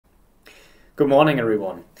Good morning,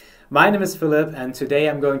 everyone. My name is Philipp, and today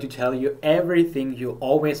I'm going to tell you everything you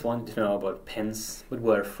always wanted to know about pins but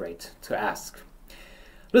were afraid to ask.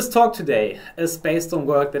 This talk today is based on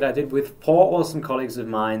work that I did with 4 awesome colleagues of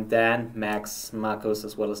mine, Dan, Max, Marcus,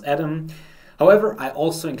 as well as Adam. However, I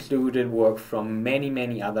also included work from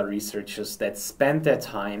many other researchers that spent their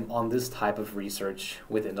time on this type of research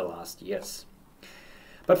within the last years.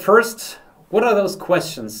 But first, what are those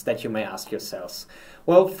questions that you may ask yourselves?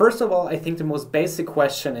 Well, first of all, I think the most basic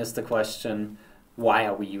question is the question, why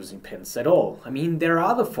are we using pins at all? I mean, there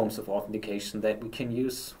are other forms of authentication that we can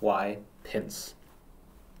use. Why pins?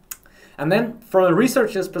 And then from a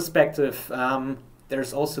researcher's perspective,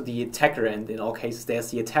 there's also the attacker, and in all cases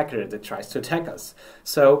there's the attacker that tries to attack us.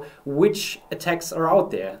 So which attacks are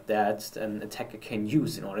out there that an attacker can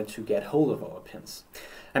use in order to get hold of our pins?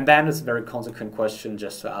 And then it's a very consequent question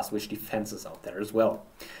just to ask which defense is out there as well.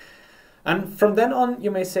 And from then on you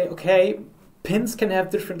may say, okay, pins can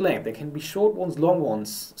have different length. They can be short ones, long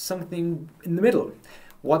ones, something in the middle.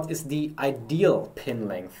 What is the ideal pin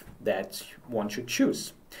length that one should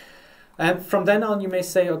choose? And from then on you may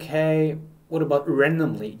say, okay, what about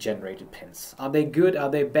randomly generated pins? Are they good? Are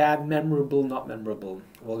they bad? Memorable? Not memorable?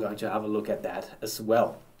 We're going to have a look at that as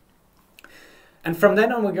well. And from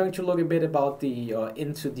then on, we're going to look a bit about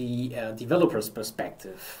into the developer's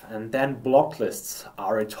perspective. And then block lists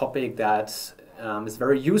are a topic that is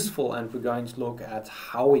very useful, and we're going to look at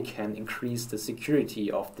how we can increase the security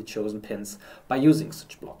of the chosen pins by using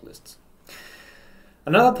such block lists.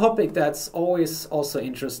 Another topic that's always also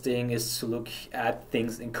interesting is to look at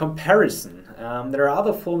things in comparison. There are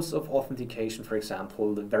other forms of authentication, for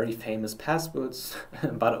example, the very famous passwords,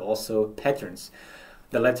 but also patterns.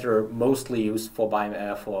 The latter mostly used for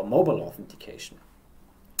mobile authentication.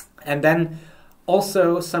 And then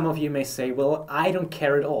also some of you may say, well, I don't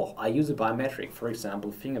care at all. I use a biometric, for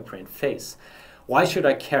example, fingerprint, face. Why should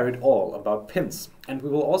I care at all about pins? And we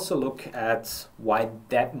will also look at why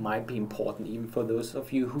that might be important even for those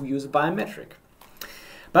of you who use a biometric.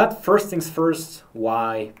 But first things first,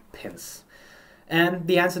 why pins? And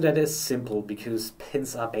the answer to that is simple, because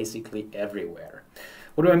pins are basically everywhere.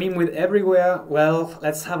 What do I mean with everywhere? Well,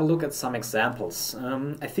 let's have a look at some examples.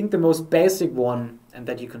 I think the most basic one, and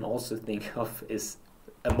that you can also think of, is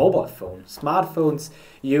a mobile phone. Smartphones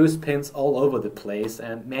use pins all over the place,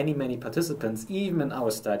 and many participants, even in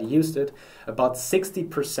our study, used it. About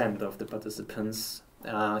 60% of the participants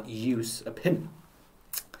use a pin.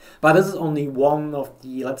 But this is only one of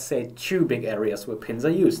the, let's say, 2 big areas where pins are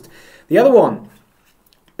used. The other one,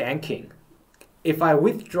 banking. If I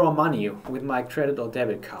withdraw money with my credit or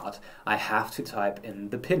debit card, I have to type in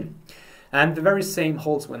the PIN. And the very same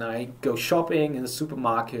holds when I go shopping in the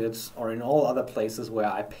supermarket or in all other places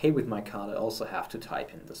where I pay with my card. I also have to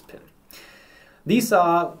type in this PIN. These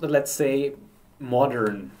are, let's say,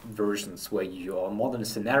 modern versions or modern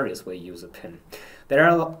scenarios where you use a PIN. There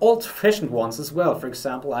are old-fashioned ones as well. For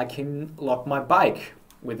example, I can lock my bike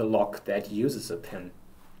with a lock that uses a PIN.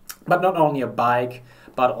 But not only a bike,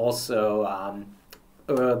 but also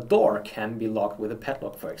a door can be locked with a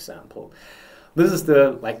padlock, for example. This is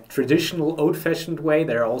the traditional old-fashioned way.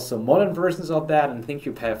 There are also modern versions of that, and think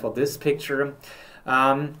you pay for this picture.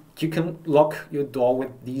 You can lock your door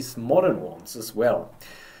with these modern ones as well.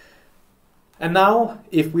 And now,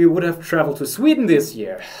 if we would have traveled to Sweden this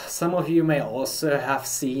year, some of you may also have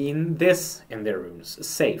seen this in their rooms, a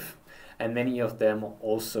safe. And many of them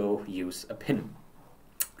also use a PIN.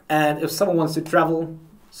 And if someone wants to travel,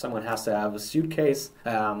 someone has to have a suitcase.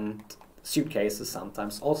 Suitcases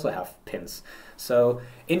sometimes also have pins. So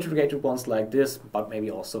integrated ones like this, but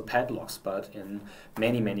maybe also padlocks. But in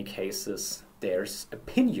many cases, there's a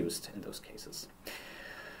pin used in those cases.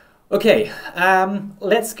 Okay,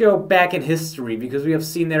 let's go back in history, because we have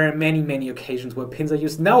seen there are many occasions where pins are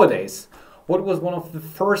used nowadays. What was one of the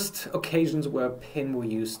first occasions where pin were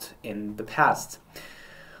used in the past?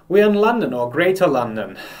 We're in London, or Greater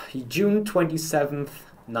London, June 27th,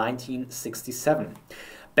 1967.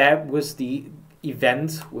 That was the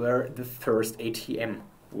event where the first ATM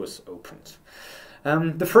was opened.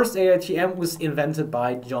 The first ATM was invented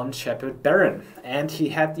by John Shepherd Barron, and he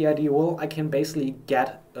had the idea, well, I can basically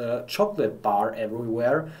get a chocolate bar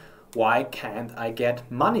everywhere. Why can't I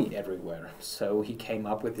get money everywhere? So he came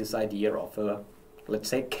up with this idea of a, let's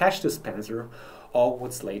say, cash dispenser, or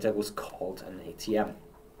what's later was called an ATM.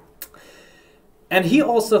 And he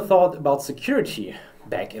also thought about security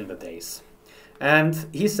back in the days. And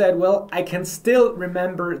he said, well, I can still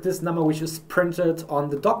remember this number which is printed on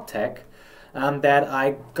the dog tag. that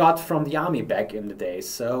I got from the army back in the day.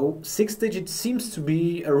 So 6 digits seems to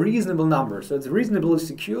be a reasonable number. So it's reasonably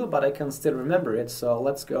secure, but I can still remember it. So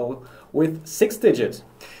let's go with 6 digits.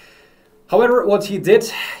 However, what he did,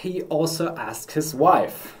 he also asked his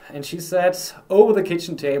wife. And she said over the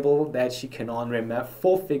kitchen table that she can only remember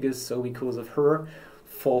 4 figures. So because of her,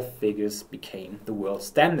 4 figures became the world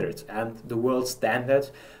standard, and the world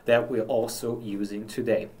standard that we're also using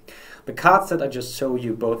today. The cards that I just showed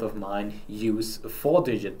you, both of mine, use a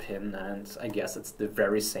 4-digit pin, and I guess it's the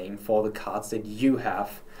very same for the cards that you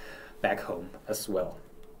have back home as well.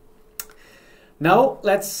 Now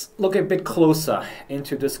let's look a bit closer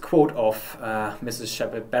into this quote of Mrs.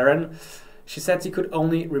 Shepherd-Barron. She said she could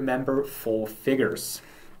only remember 4 figures.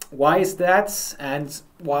 Why is that, and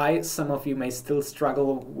why some of you may still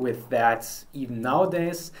struggle with that even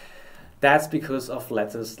nowadays? That's because of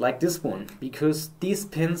letters like this one, because these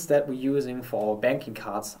pins that we're using for our banking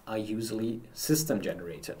cards are usually system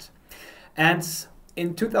generated. And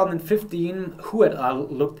in 2015, who et al.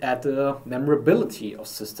 Looked at the memorability of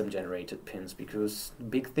system generated pins, because the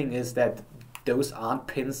big thing is that those aren't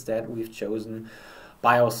pins that we've chosen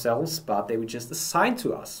by ourselves, but they were just assigned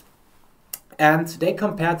to us. And they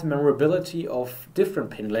compared the memorability of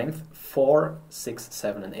different pin lengths, 4, 6,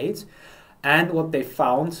 7, and 8. And what they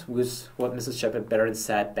found was what Mrs. Shepherd-Barron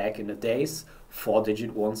said back in the days: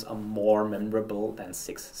 4-digit ones are more memorable than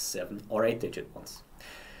 6, 7, or 8-digit ones.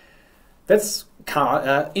 That's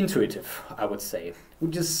intuitive, I would say.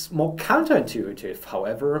 Which is more counterintuitive,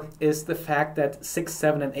 however, is the fact that 6,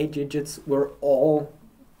 7, and 8 digits were all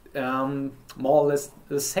more or less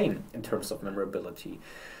the same in terms of memorability.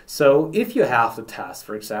 So if you have the task,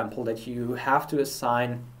 for example, that you have to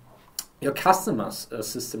assign your customers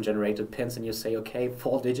system-generated pins, and you say, okay,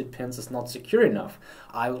 4-digit pins is not secure enough,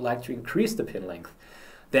 I would like to increase the pin length,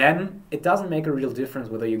 then it doesn't make a real difference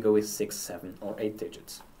whether you go with 6, 7, or 8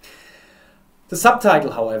 digits. The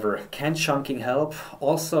subtitle, however, Can Chunking Help?,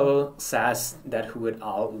 also says that who et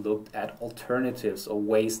al. Looked at alternatives or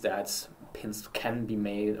ways that pins can be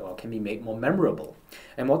made more memorable.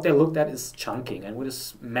 And what they looked at is chunking. And what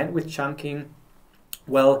is meant with chunking?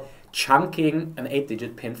 Well, chunking an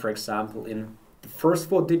 8-digit pin, for example, in the first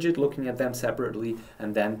 4 digits, looking at them separately,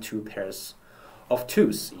 and then 2 pairs of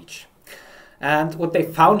 2s each. And what they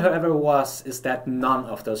found, however, is that none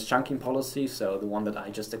of those chunking policies, so the one that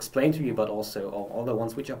I just explained to you, but also all the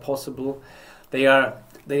ones which are possible, they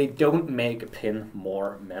don't make a pin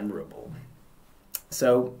more memorable.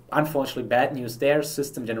 So unfortunately, bad news there.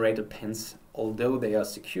 System-generated pins, although they are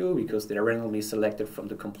secure because they are randomly selected from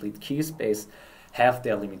the complete key space, have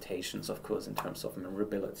their limitations, of course, in terms of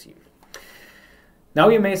memorability. Now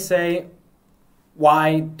you may say,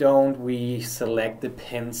 why don't we select the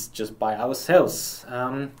pins just by ourselves?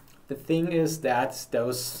 The thing is that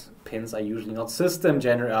those pins are usually not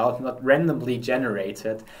not randomly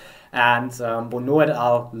generated. And Bonneau et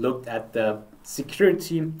al. Looked at the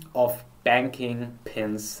security of banking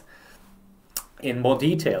pins in more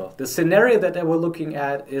detail. The scenario that they were looking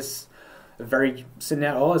at is a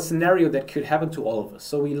scenario that could happen to all of us.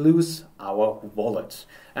 So we lose our wallet.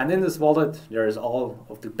 And in this wallet, there is all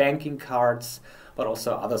of the banking cards, but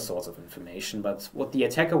also other sorts of information. But what the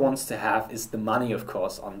attacker wants to have is the money, of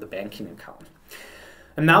course, on the banking account.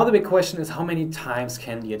 And now the big question is, how many times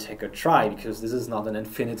can the attacker try? Because this is not an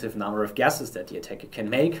infinitive number of guesses that the attacker can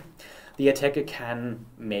make. The attacker can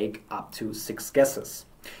make up to 6 guesses.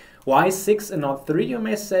 Why 6 and not 3, you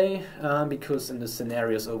may say? Because in the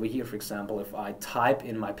scenarios over here, for example, if I type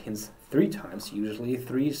in my pins 3 times, usually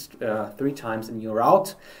 3 times in you're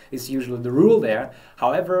out is usually the rule there.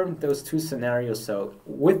 However, those 2 scenarios, so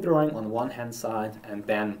withdrawing on one hand side and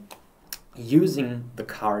then using the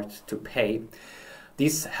card to pay,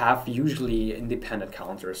 these have usually independent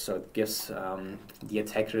counters, so it gives the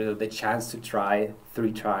attacker the chance to try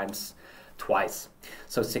 3 times twice.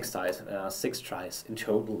 So 6 tries in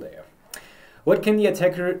total there. What can the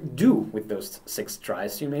attacker do with those 6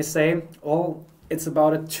 tries? You may say, well, it's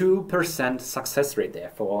about a 2% success rate there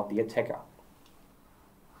for the attacker.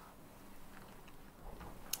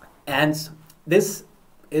 And this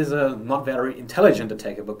is a not very intelligent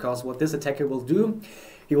attacker, because what this attacker will do,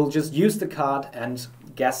 he will just use the card and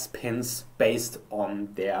guess pins based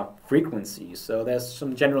on their frequency. So there's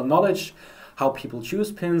some general knowledge how people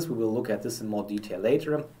choose pins. We will look at this in more detail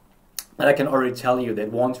later. But I can already tell you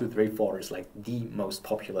that 1, 2, 3, 4 is like the most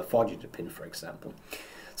popular 4-digit pin, for example.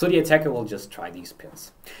 So the attacker will just try these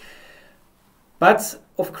pins. But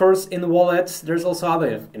of course, in the wallet, there's also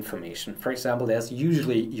other information. For example, there's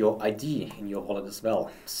usually your ID in your wallet as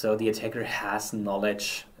well. So the attacker has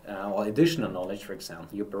knowledge or additional knowledge, for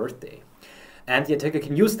example, your birthday. And the attacker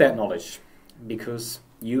can use that knowledge because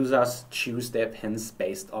users choose their pins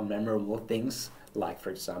based on memorable things, like, for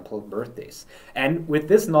example, birthdays. And with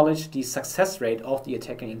this knowledge, the success rate of the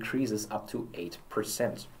attacker increases up to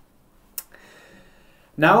 8%.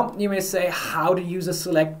 Now, you may say, how do users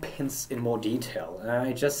select pins in more detail?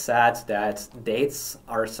 I just said that dates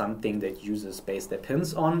are something that users base their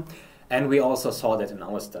pins on, and we also saw that in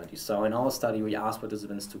our study. So in our study, we asked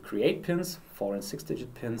participants to create pins, 4- and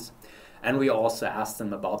 6-digit pins, and we also asked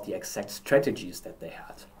them about the exact strategies that they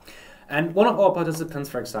had. And one of our participants,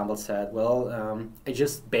 for example, said, well, I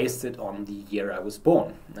just based it on the year I was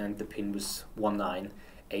born, and the pin was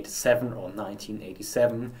 1987 or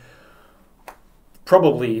 1987,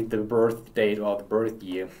 probably the birth date or the birth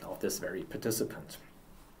year of this very participant.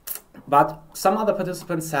 But some other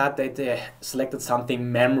participants said that they selected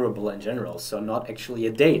something memorable in general, so not actually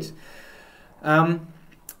a date.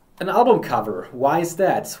 An album cover, why is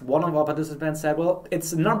that? One of our participants said, well,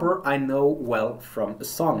 it's a number I know well from a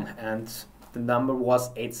song, and the number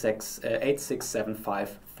was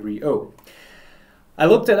 867530. I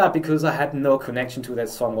looked it up because I had no connection to that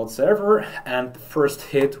song whatsoever, and the first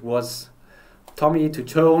hit was Tommy to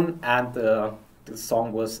Tone, and the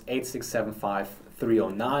song was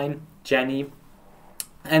 8675309, Jenny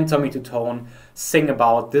and Tommy to Tone sing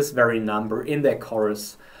about this very number in their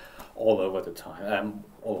chorus all over the time,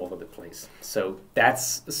 all over the place. So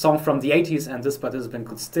that's a song from the 80s, and this participant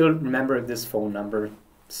could still remember this phone number,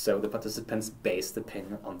 so the participants based the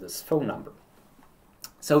pin on this phone number.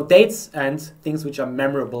 So dates and things which are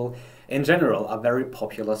memorable in general are very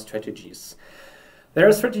popular strategies. There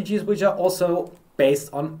are strategies which are also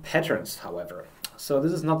based on patterns, however. So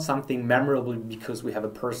this is not something memorable because we have a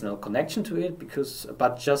personal connection to it,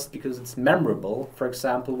 but just because it's memorable. For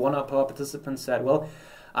example, one of our participants said, well,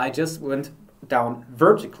 I just went down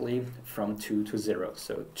vertically from 2 to 0.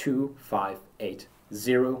 So 2580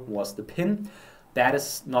 was the pin. That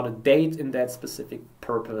is not a date in that specific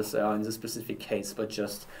purpose, in this specific case, but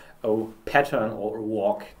just a pattern or a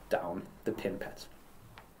walk down the pin pad.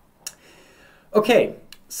 Okay,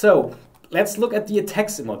 so let's look at the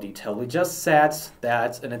attacks in more detail. We just said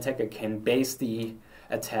that an attacker can base the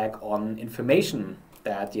attack on information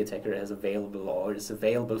that the attacker has available or is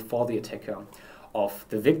available for the attacker of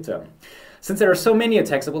the victim. Since there are so many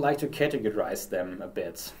attacks, I would like to categorize them a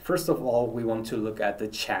bit. First of all, we want to look at the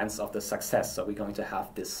chance of the success. So we're going to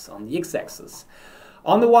have this on the x-axis.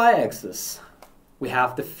 On the y-axis, we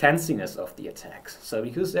have the fanciness of the attacks. So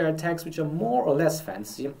because there are attacks which are more or less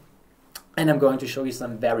fancy, and I'm going to show you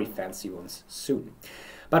some very fancy ones soon.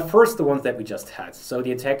 But first, the ones that we just had. So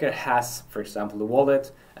the attacker has, for example, the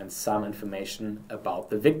wallet and some information about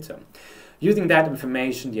the victim. Using that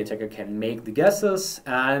information, the attacker can make the guesses,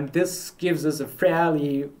 and this gives us a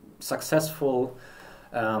fairly successful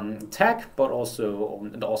attack, but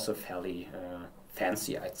also fairly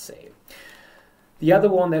fancy, I'd say. The other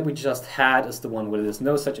one that we just had is the one where there's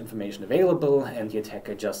no such information available, and the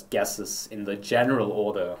attacker just guesses in the general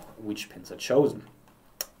order which pins are chosen.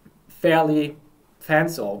 Fairly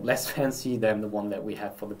fancy, or less fancy than the one that we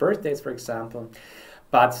had for the birthdays, for example,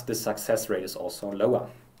 but the success rate is also lower.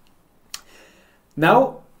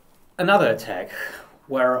 Now, another attack,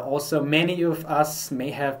 where also many of us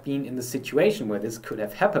may have been in the situation where this could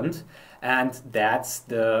have happened, and that's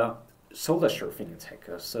the shoulder surfing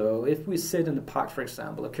attacker. So if we sit in the park, for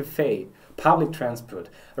example, a cafe, public transport,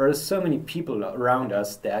 there are so many people around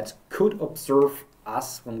us that could observe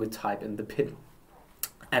us when we type in the pin.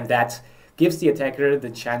 And that gives the attacker the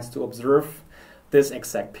chance to observe this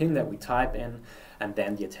exact pin that we type in, and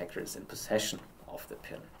then the attacker is in possession of the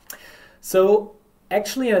pin. So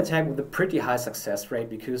actually an attack with a pretty high success rate,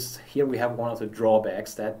 because here we have one of the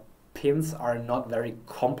drawbacks that pins are not very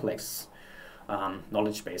complex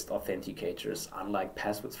knowledge-based authenticators, unlike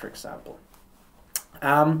passwords, for example.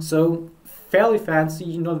 So fairly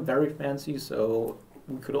fancy, not very fancy, so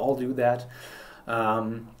we could all do that,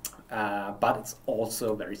 but it's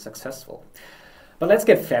also very successful. But let's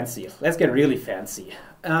get fancy, let's get really fancy.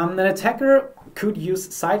 An attacker could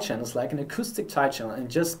use side channels like an acoustic side channel, and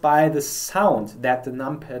just by the sound that the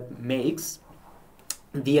numpad makes,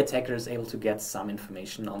 the attacker is able to get some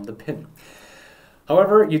information on the pin.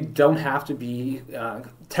 However, you don't have to be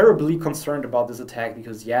terribly concerned about this attack,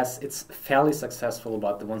 because yes, it's fairly successful,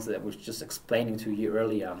 but the ones that I was just explaining to you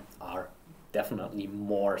earlier are definitely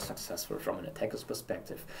more successful from an attacker's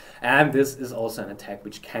perspective. And this is also an attack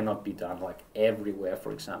which cannot be done like everywhere.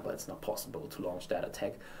 For example, it's not possible to launch that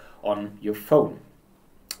attack on your phone.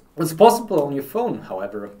 What's possible on your phone,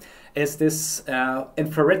 however, is this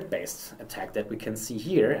infrared-based attack that we can see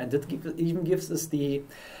here, and it even gives us the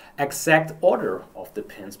exact order of the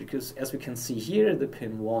pins, because as we can see here, the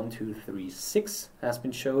pin 1, 2, 3, 6 has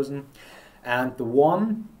been chosen, and the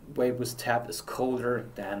 1 where it was tapped is colder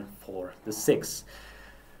than for the 6.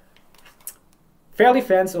 Fairly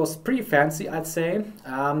fancy, or pretty fancy, I'd say.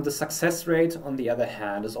 The success rate, on the other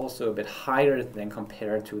hand, is also a bit higher than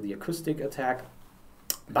compared to the acoustic attack,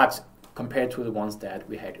 but compared to the ones that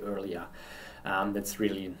we had earlier, that's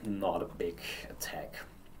really not a big attack.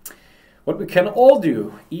 What we can all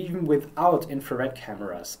do, even without infrared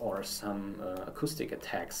cameras or some acoustic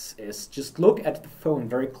attacks, is just look at the phone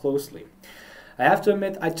very closely. I have to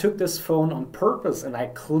admit, I took this phone on purpose and I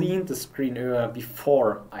cleaned the screen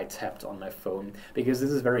before I tapped on my phone, because this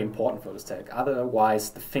is very important for this attack.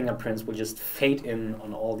 Otherwise, the fingerprints will just fade in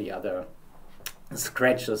on all the other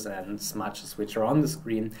scratches and smudges which are on the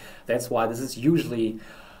screen. That's why this is usually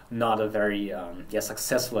not a very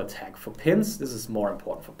successful attack for pins. This is more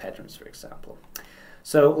important for patterns, for example.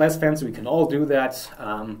 So less fancy, we can all do that,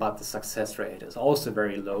 but the success rate is also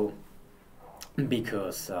very low,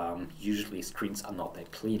 because usually screens are not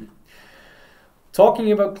that clean.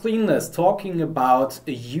 Talking about cleanness, talking about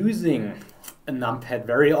using a numpad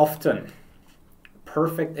very often,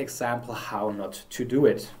 perfect example how not to do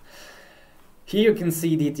it. Here you can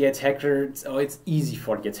see the attacker, it's easy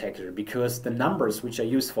for the attacker, because the numbers which are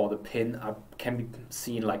used for the pin can be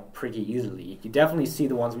seen like pretty easily. You definitely see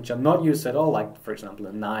the ones which are not used at all, like for example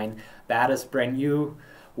a 9, that is brand new.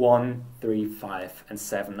 1, 3, 5, and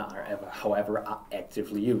 7 however, are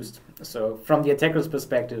actively used. So from the attacker's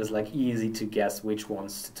perspective, it's like easy to guess which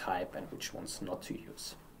ones to type and which ones not to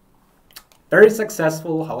use. Very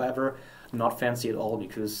successful, however, not fancy at all,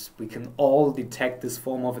 because we can all detect this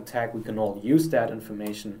form of attack, we can all use that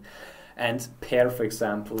information. And Pear, for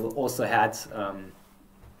example, also had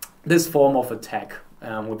this form of attack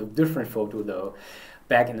with a different photo though,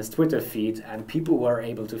 back in his Twitter feed, and people were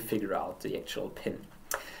able to figure out the actual pin.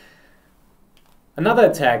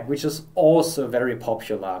 Another attack, which is also very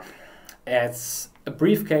popular, it's a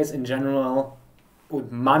briefcase in general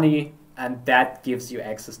with money, and that gives you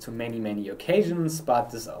access to many occasions,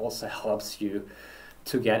 but this also helps you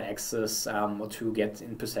to get access or to get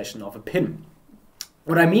in possession of a pin.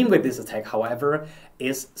 What I mean with this attack, however,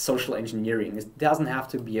 is social engineering. It doesn't have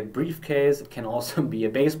to be a briefcase, it can also be a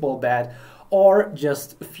baseball bat or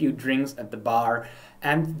just a few drinks at the bar,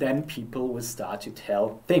 and then people will start to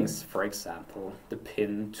tell things, for example, the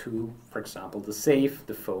pin to, for example, the safe,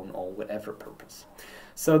 the phone, or whatever purpose.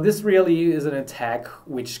 So this really is an attack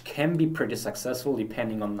which can be pretty successful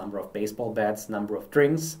depending on number of baseball bats, number of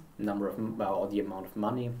drinks, number of or the amount of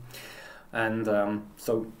money, and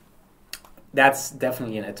so that's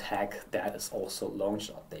definitely an attack that is also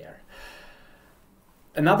launched out there.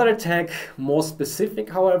 Another attack, more specific,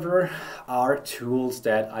 however, are tools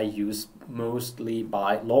that are used mostly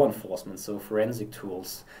by law enforcement, so forensic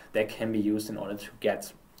tools that can be used in order to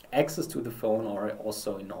get access to the phone, or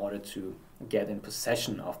also in order to get in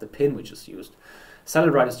possession of the pin which is used.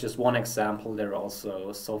 Celebrite is just one example. There are also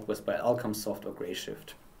softwares by Alchemsoft or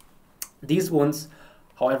Grayshift. These ones,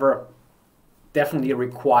 however, definitely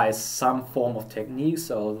requires some form of technique,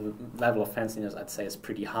 so the level of fanciness, I'd say, is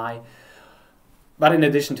pretty high. But in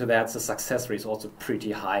addition to that, the success rate is also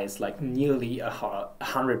pretty high. It's like nearly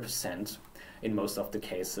 100% in most of the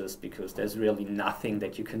cases, because there's really nothing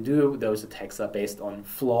that you can do. Those attacks are based on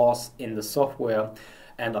flaws in the software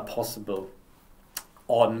and are possible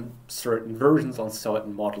on certain versions, on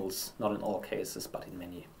certain models, not in all cases, but in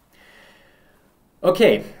many.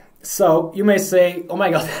 Okay, so you may say, oh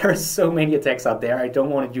my god, there are so many attacks out there, I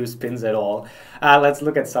don't want to use pins at all. Let's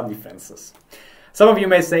look at some defenses. Some of you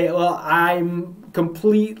may say, well, I'm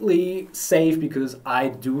completely safe because I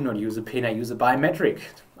do not use a pin, I use a biometric.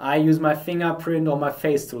 I use my fingerprint or my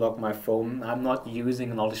face to lock my phone. I'm not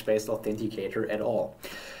using a knowledge-based authenticator at all.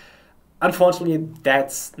 Unfortunately,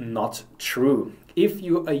 that's not true. If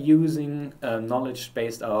you are using a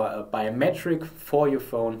knowledge-based or a biometric for your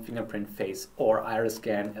phone, fingerprint, face, or iris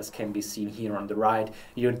scan, as can be seen here on the right,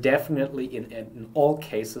 you're definitely in all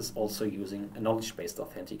cases also using a knowledge-based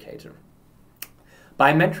authenticator.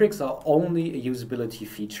 Biometrics are only a usability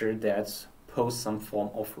feature that pose some form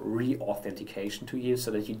of re-authentication to you,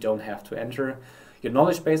 so that you don't have to enter your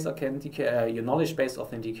knowledge-based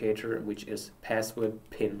authenticator, which is password,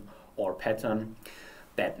 PIN, or pattern,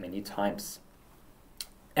 that many times.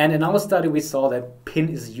 And in our study, we saw that PIN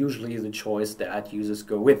is usually the choice that users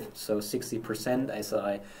go with. So 60%, as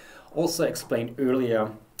I also explained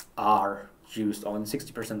earlier, are used, or in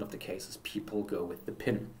 60% of the cases, people go with the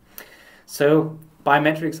PIN. So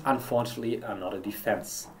biometrics, unfortunately, are not a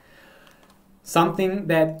defense. Something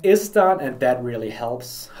that is done and that really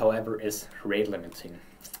helps, however, is rate limiting.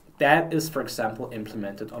 That is, for example,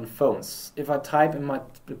 implemented on phones. If I type in my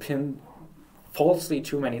PIN falsely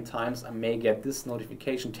too many times, I may get this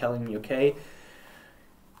notification telling me, okay,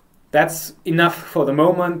 that's enough for the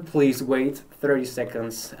moment, please wait 30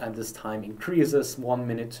 seconds, and this time increases 1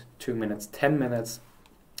 minute, 2 minutes, 10 minutes,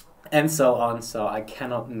 and so on. So I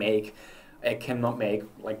cannot make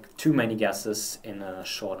like too many guesses in a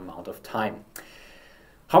short amount of time.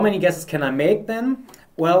 How many guesses can I make then?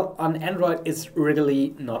 Well, on Android it's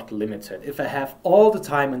really not limited. If I have all the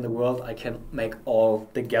time in the world, I can make all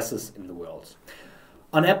the guesses in the world.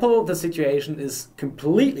 On Apple, the situation is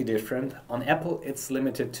completely different. On Apple, it's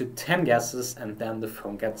limited to 10 guesses and then the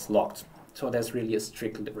phone gets locked. So there's really a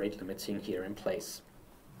strict rate limiting here in place.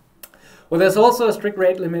 Well, there's also a strict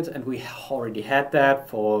rate limit, and we already had that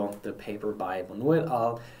for the paper by Bono et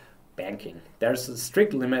al. Banking. There's a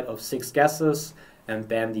strict limit of 6 guesses, and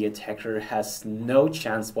then the attacker has no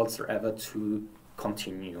chance whatsoever to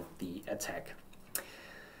continue the attack.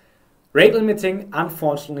 Rate limiting,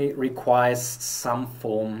 unfortunately, requires some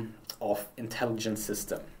form of intelligent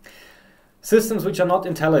system. Systems which are not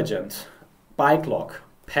intelligent, bike lock,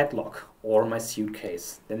 padlock, or my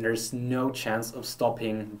suitcase, then there's no chance of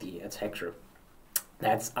stopping the attacker.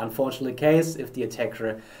 That's unfortunately the case. If the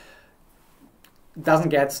attacker doesn't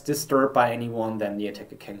get disturbed by anyone, then the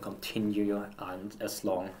attacker can continue, and as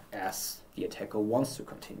long as the attacker wants to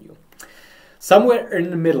continue. Somewhere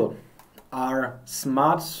in the middle are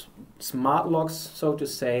smart locks, so to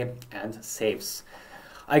say, and safes.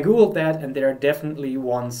 I googled that, and there are definitely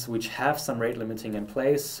ones which have some rate limiting in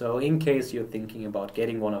place. So in case you're thinking about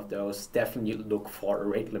getting one of those, definitely look for a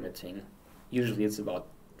rate limiting. Usually it's about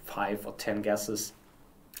 5 or 10 guesses,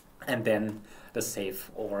 and then the safe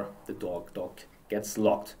or the dog gets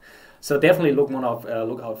locked. So definitely look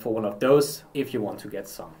out for one of those if you want to get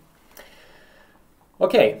some.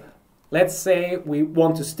 Okay. Let's say we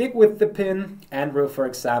want to stick with the PIN, and we're, for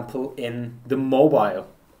example, in the mobile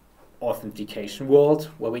authentication world,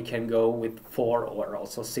 where we can go with 4 or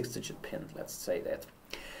also 6-digit PIN, let's say that.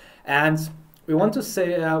 And we want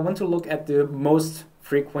to look at the most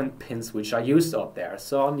frequent PINs which are used out there.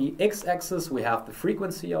 So on the x-axis we have the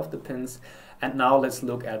frequency of the PINs, and now let's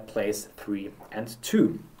look at place 3 and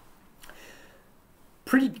 2.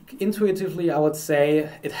 Pretty intuitively, I would say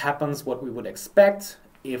it happens what we would expect.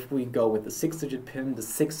 If we go with the 6-digit PIN, the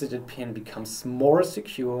 6-digit PIN becomes more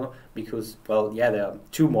secure because, well, yeah, there are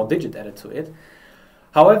 2 more digits added to it.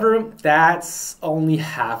 However, that's only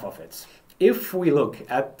half of it. If we look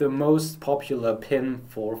at the most popular PIN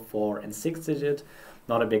for 4 and 6-digit,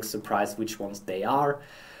 not a big surprise which ones they are.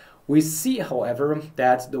 We see, however,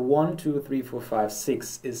 that the 1, 2, 3, 4, 5,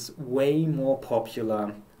 6 is way more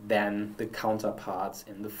popular than the counterparts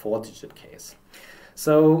in the 4-digit case.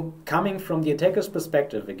 So coming from the attacker's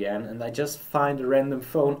perspective again, and I just find a random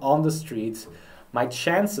phone on the street, my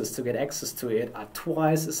chances to get access to it are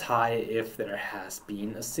twice as high if there has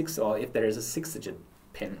been a 6 or if there is a 6-digit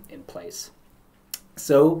PIN in place.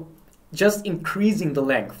 So just increasing the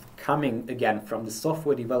length, coming again from the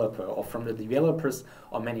software developer or from the developer's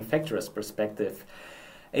or manufacturer's perspective,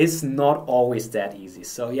 is not always that easy.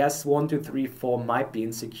 So yes, 1, 2, 3, 4 might be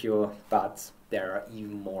insecure, but there are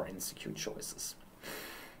even more insecure choices.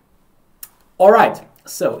 Alright,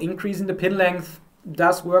 so increasing the pin length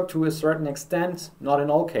does work to a certain extent, not in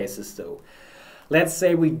all cases though. Let's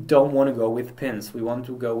say we don't want to go with pins, we want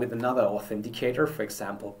to go with another authenticator, for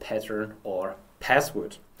example pattern or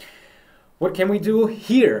password. What can we do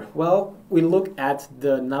here? Well, we look at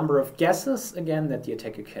the number of guesses again that the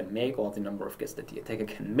attacker can make, or the number of guesses that the attacker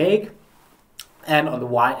can make. And on the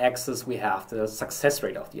y-axis we have the success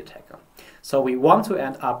rate of the attacker. So we want to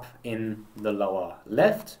end up in the lower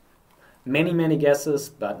left. Many guesses,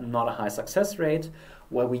 but not a high success rate.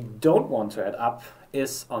 Where we don't want to end up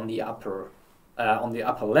is on the upper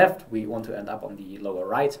left. We want to end up on the lower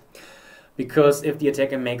right, because if the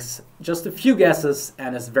attacker makes just a few guesses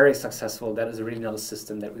and is very successful, that is really not a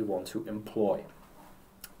system that we want to employ.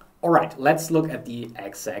 All right, let's look at the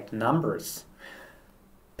exact numbers.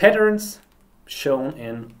 Patterns shown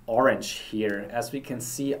in orange here, as we can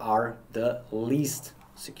see, are the least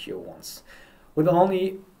secure ones. With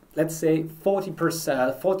only, let's say, 40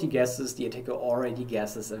 guesses, the attacker already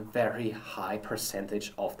guesses a very high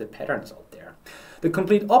percentage of the patterns out there. The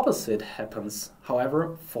complete opposite happens,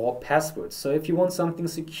 however, for passwords. So if you want something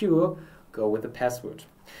secure, go with the password.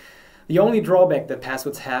 The only drawback that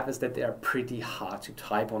passwords have is that they are pretty hard to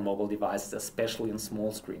type on mobile devices, especially on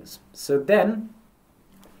small screens. So then,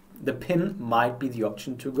 the PIN might be the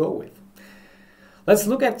option to go with. Let's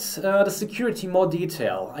look at the security more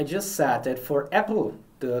detail. I just said that for Apple,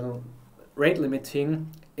 the rate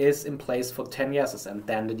limiting is in place for 10 guesses and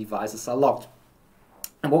then the devices are locked.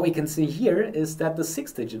 And what we can see here is that the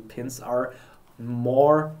 6-digit pins are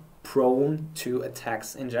more prone to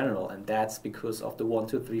attacks in general, and that's because of the 1,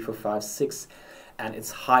 2, 3, 4, 5, 6 and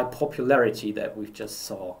its high popularity that we've just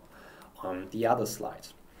saw on the other slide.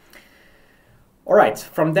 Alright,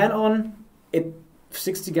 from then on,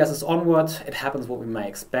 60 guesses onward, it happens what we may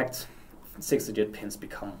expect. 6-digit pins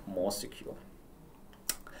become more secure.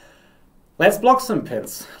 Let's block some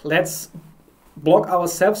pins. Let's block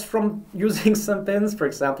ourselves from using some pins, for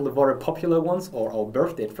example, the very popular ones, or our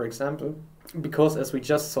birth date, for example, because as we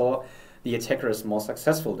just saw, the attacker is more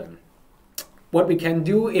successful then. What we can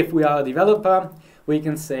do if we are a developer, we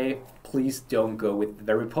can say, please don't go with the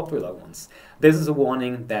very popular ones. This is a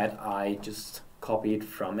warning that I just copied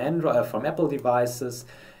from Apple devices.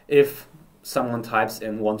 If someone types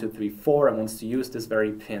in 1, 2, 3, 4 and wants to use this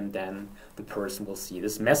very pin, then the person will see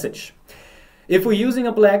this message. If we're using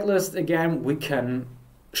a blacklist, again, we can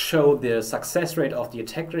show the success rate of the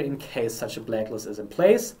attacker in case such a blacklist is in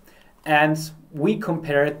place. And we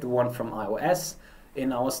compared the one from iOS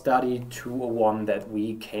in our study to a one that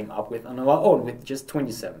we came up with on our own with just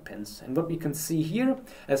 27 pins. And what we can see here,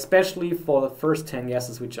 especially for the first 10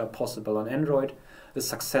 guesses which are possible on Android, the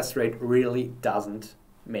success rate really doesn't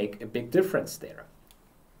make a big difference there.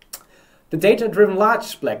 The data-driven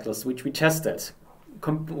large blacklist which we tested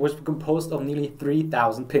was composed of nearly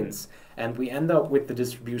 3,000 pins, and we end up with the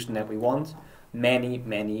distribution that we want. Many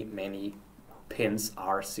pins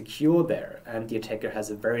are secure there, and the attacker has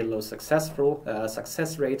a very low success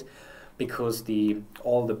rate because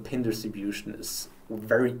all the pin distribution is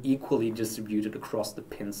very equally distributed across the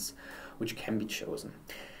pins which can be chosen.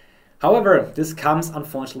 However, this comes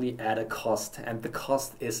unfortunately at a cost, and the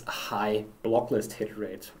cost is a high blocklist hit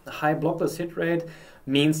rate. A high blocklist hit rate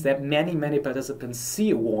means that many participants see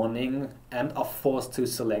a warning and are forced to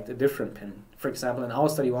select a different pin. For example, in our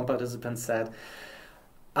study, one participant said,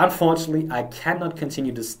 unfortunately, I cannot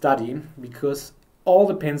continue the study because all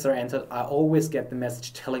the pins are entered. I always get the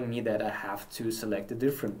message telling me that I have to select a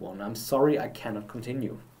different one. I'm sorry, I cannot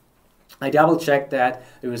continue. I double-checked that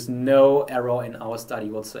there was no error in our study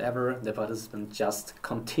whatsoever. The participant just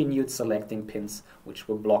continued selecting pins which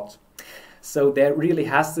were blocked. So there really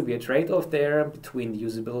has to be a trade-off there between the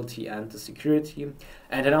usability and the security.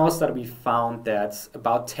 And in our study we found that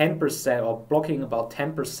about 10%, or blocking about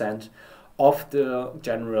 10% of the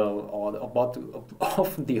general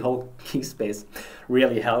of the whole key space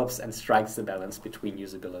really helps and strikes the balance between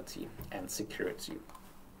usability and security.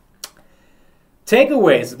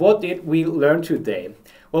 Takeaways, what did we learn today?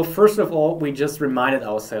 Well, first of all, we just reminded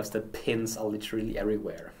ourselves that pins are literally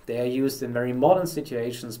everywhere. They are used in very modern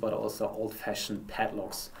situations, but also old-fashioned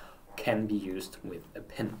padlocks can be used with a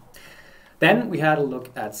pin. Then we had a look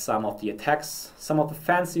at some of the attacks, some of the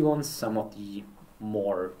fancy ones, some of the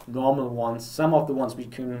more normal ones, some of the ones we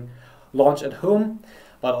can launch at home,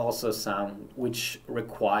 but also some which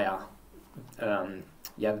require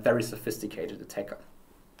very sophisticated attacker.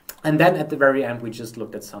 And then at the very end, we just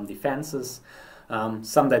looked at some defenses,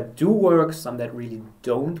 some that do work, some that really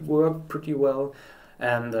don't work pretty well.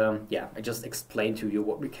 And I just explained to you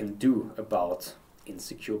what we can do about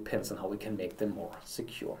insecure pins and how we can make them more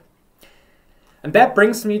secure. And that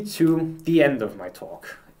brings me to the end of my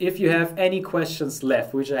talk. If you have any questions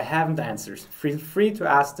left which I haven't answered, feel free to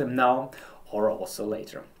ask them now or also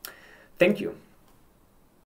later. Thank you.